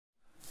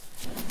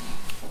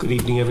Good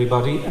evening,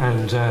 everybody,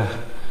 and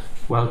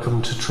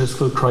welcome to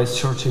Triskel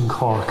Christchurch in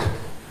Cork.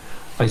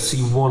 I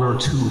see one or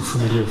two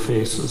familiar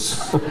faces.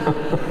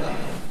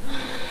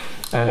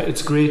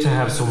 It's great to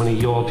have so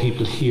many Youghal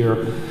people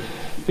here,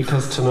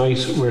 because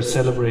tonight we're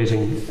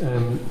celebrating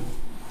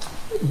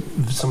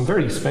some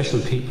very special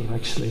people,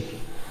 actually.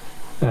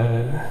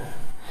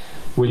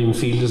 William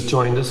Field has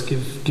joined us.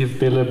 Give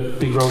Bill a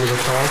big round of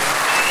applause.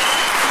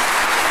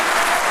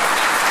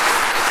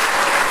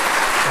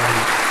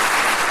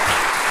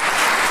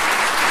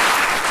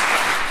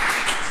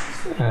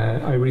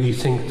 I really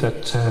think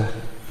that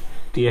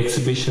the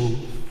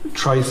exhibition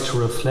tries to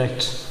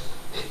reflect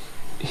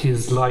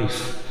his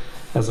life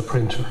as a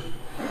printer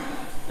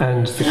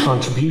and the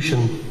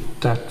contribution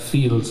that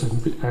Fields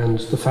and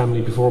the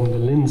family before him, the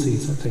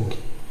Lindsays, I think,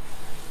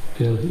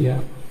 Bill,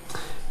 yeah,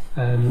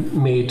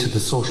 made to the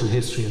social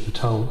history of the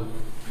town.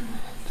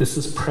 This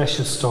is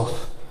precious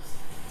stuff,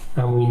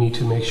 and we need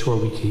to make sure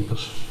we keep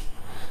it.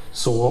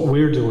 So what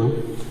we're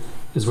doing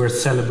is we're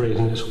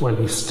celebrating it while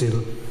we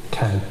still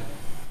can,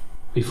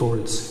 before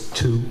it's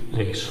too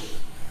late.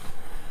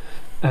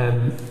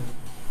 There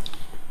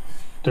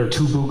are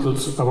two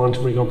Bugles I want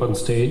to bring up on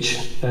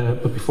stage,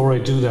 but before I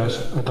do that,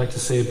 I'd like to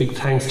say a big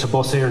thanks to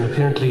Bus Éireann.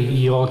 Apparently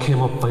you all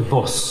came up by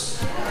bus.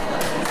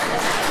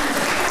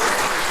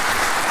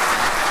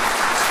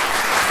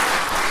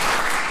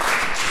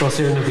 Bus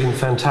Éireann have been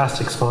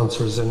fantastic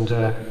sponsors, and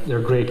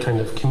they're great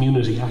kind of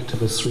community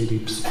activists, really,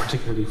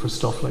 particularly for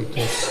stuff like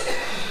this.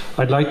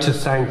 I'd like to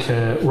thank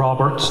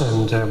Robert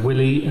and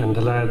Willie and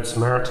the lads,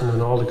 Martin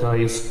and all the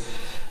guys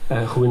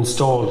who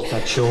installed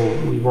that show.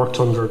 We worked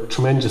under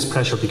tremendous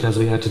pressure because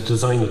we had to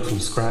design it from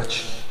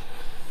scratch.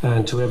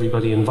 And to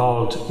everybody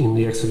involved in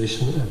the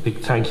exhibition, a big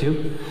thank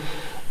you.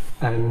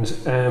 And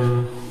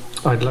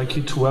I'd like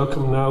you to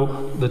welcome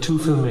now the two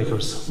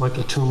filmmakers,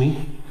 Michael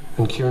Twomey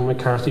and Kieran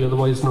McCarthy,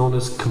 otherwise known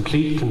as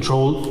Complete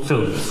Control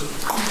Films.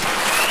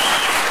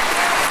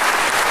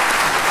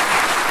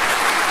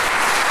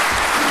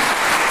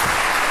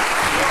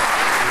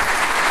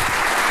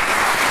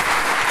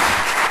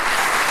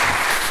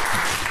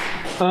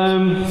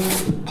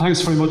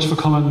 Thanks very much for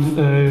coming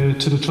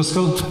to the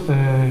Triskel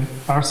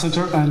Art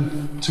Centre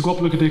and to go up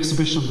and look at the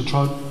exhibition, the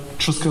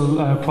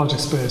Triskel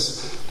Project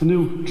Space, the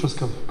new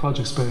Triskel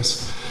Project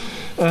Space.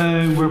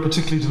 We're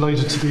particularly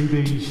delighted to be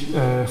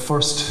the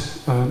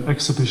first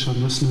exhibition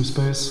in this new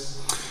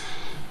space.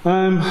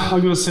 I'm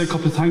going to say a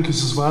couple of thank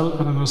yous as well,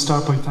 and I'm going to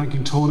start by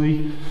thanking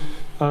Tony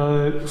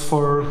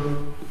for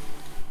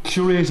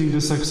curating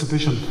this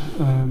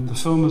exhibition. The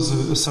film is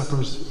a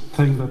separate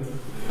thing that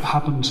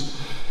happened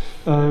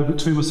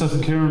between myself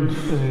and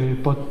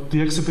Kieran, but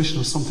the exhibition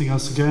is something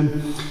else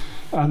again,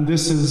 and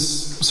this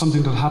is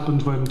something that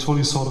happened when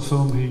Tony saw the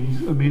film.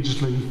 He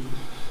immediately,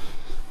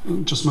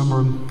 just remember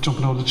him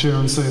jumping out of the chair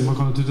and saying, we're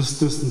going to do this,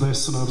 this and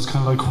this, and I was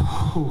kind of like,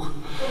 whoa,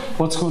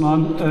 what's going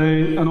on?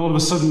 And all of a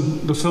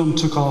sudden the film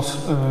took off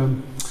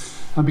and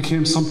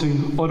became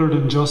something other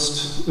than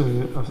just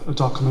a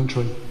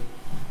documentary.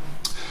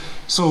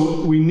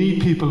 So we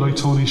need people like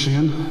Tony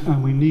Sheehan,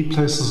 and we need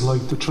places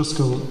like the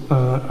Triskel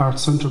Art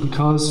Centre,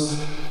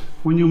 because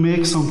when you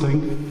make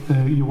something,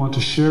 you want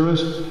to share it,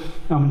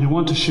 and when you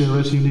want to share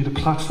it, you need a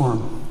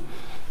platform.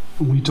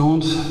 And we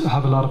don't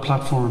have a lot of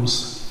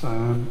platforms.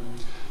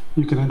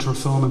 You can enter a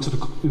film into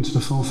the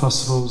film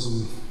festivals,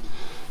 and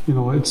you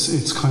know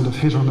it's kind of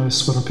hit or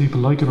miss whether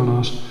people like it or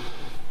not.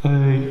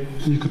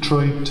 You could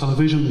try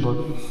television, but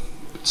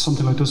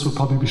something like this would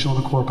probably be shown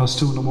at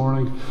 2:15 in the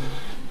morning.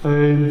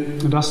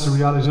 And that's the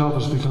reality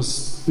of it,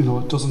 because you know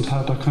it doesn't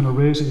have that kind of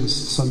ratings.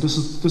 So this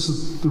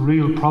is the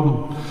real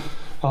problem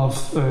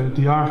of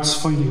the arts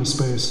finding a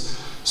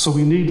space. So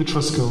we need the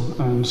Triskel,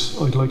 and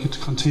I'd like you to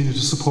continue to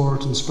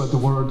support and spread the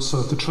word. So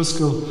at the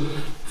Triskel,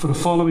 for the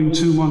following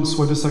 2 months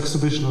while this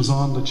exhibition is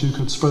on, that you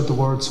could spread the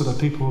word so that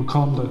people will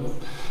come that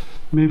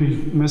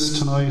maybe missed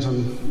tonight,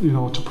 and you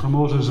know, to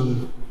promote it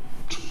and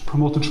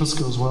promote the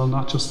Triskel as well,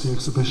 not just the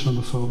exhibition and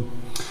the film.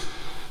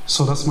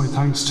 So that's my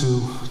thanks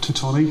to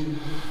Tony.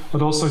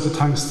 I'd also like to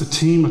thank the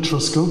team at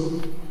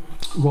Triskel.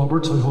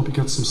 Robert, I hope you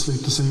get some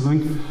sleep this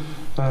evening.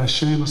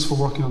 Seamus for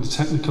working on the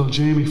technical.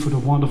 Jamie for the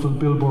wonderful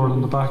billboard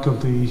on the back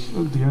of the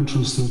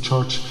entrance to the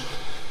church.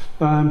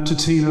 To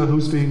Tina,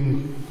 who's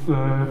been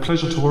a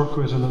pleasure to work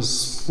with and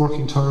is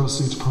working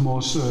tirelessly to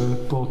promote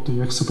both the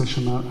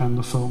exhibition and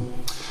the film.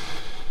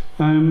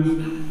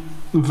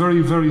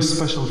 Very, very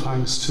special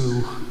thanks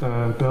to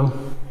Bill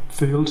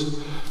Field,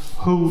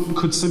 who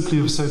could simply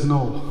have said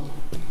no,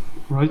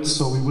 right?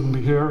 So we wouldn't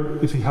be here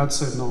if he had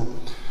said no.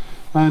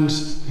 And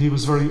he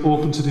was very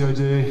open to the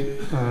idea.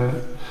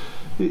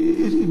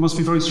 It must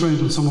be very strange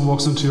when someone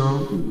walks into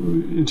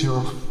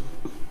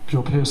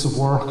your place of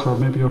work, or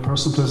maybe your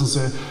personal place, and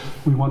say,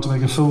 we want to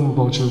make a film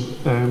about you.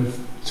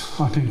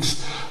 I mean,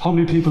 how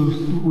many people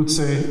would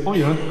say, oh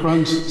yeah,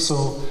 grand.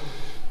 So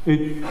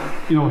he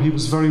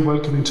was very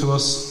welcoming to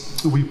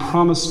us. We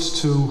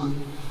promised to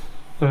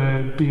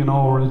be an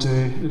hour a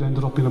day. It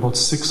ended up being about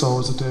 6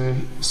 hours a day,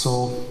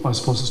 so I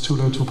suppose it's too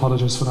late to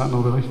apologise for that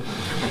now, really.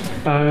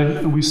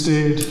 And we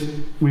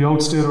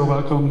outstayed our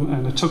welcome,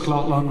 and it took a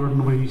lot longer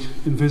than we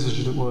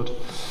envisaged it would.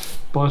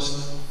 But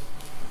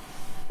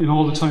in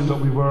all the time that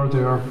we were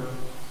there,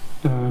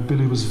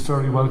 Billy was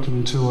very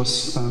welcoming to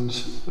us, and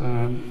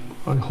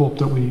I hope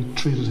that we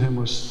treated him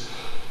with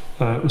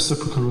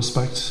reciprocal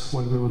respect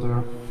while we were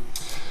there.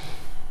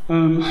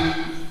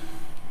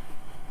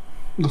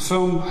 The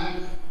film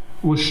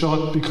was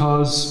shot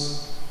because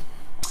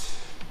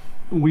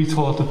we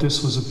thought that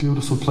this was a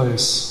beautiful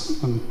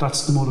place, and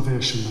that's the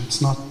motivation.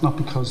 It's not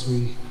because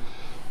we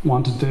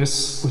wanted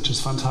this, which is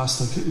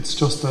fantastic. It's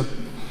just that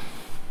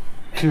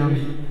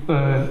Kieran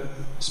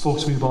spoke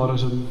to me about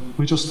it, and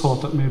we just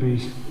thought that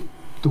maybe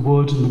the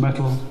wood and the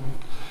metal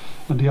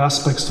and the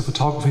aspects, the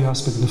photography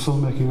aspect and the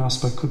filmmaking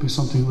aspect, could be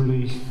something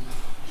really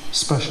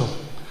special.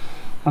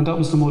 And that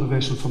was the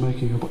motivation for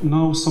making it. But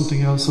now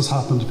something else has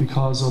happened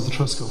because of the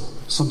Triskel.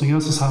 Something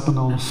else has happened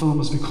now, and the film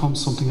has become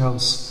something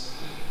else.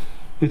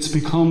 It's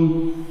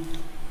become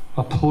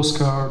a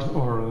postcard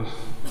or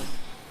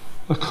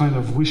a kind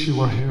of wish you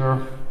were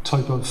here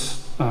type of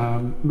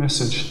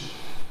message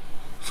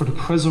for the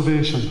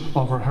preservation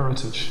of our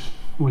heritage,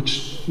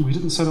 which we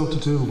didn't set out to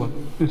do, but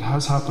it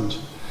has happened.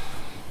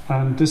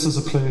 And this is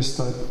a place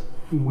that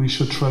we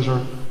should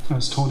treasure,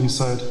 as Tony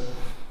said,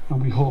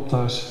 and we hope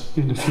that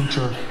in the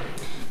future,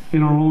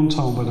 in our own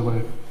town, by the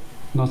way,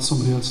 not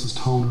somebody else's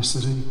town or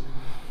city,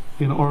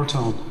 in our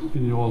town,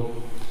 in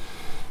Youghal.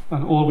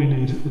 And all we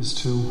need is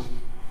to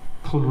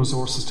pull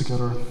resources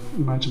together,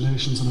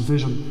 imaginations and a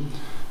vision,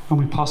 and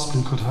we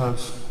possibly could have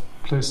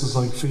places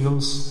like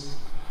Fields,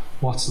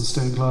 Watson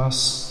Stained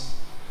Glass,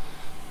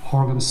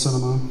 Horgan's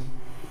Cinema.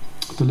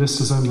 The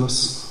list is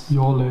endless.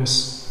 Youghal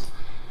Lace,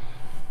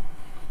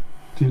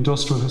 the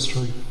industrial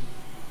history.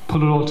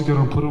 Put it all together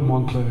and put it in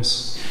one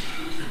place.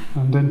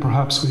 And then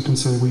perhaps we can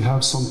say we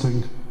have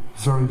something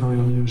very, very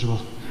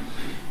unusual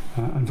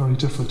and very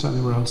different to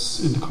anywhere else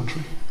in the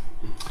country.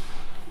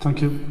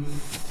 Thank you.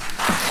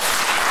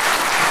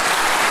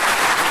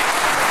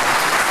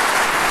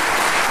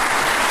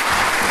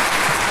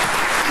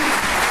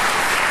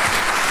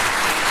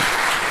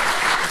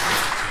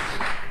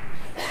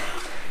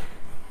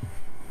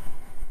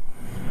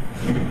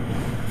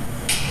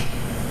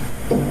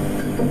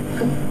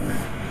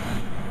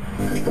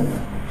 Thank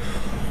you.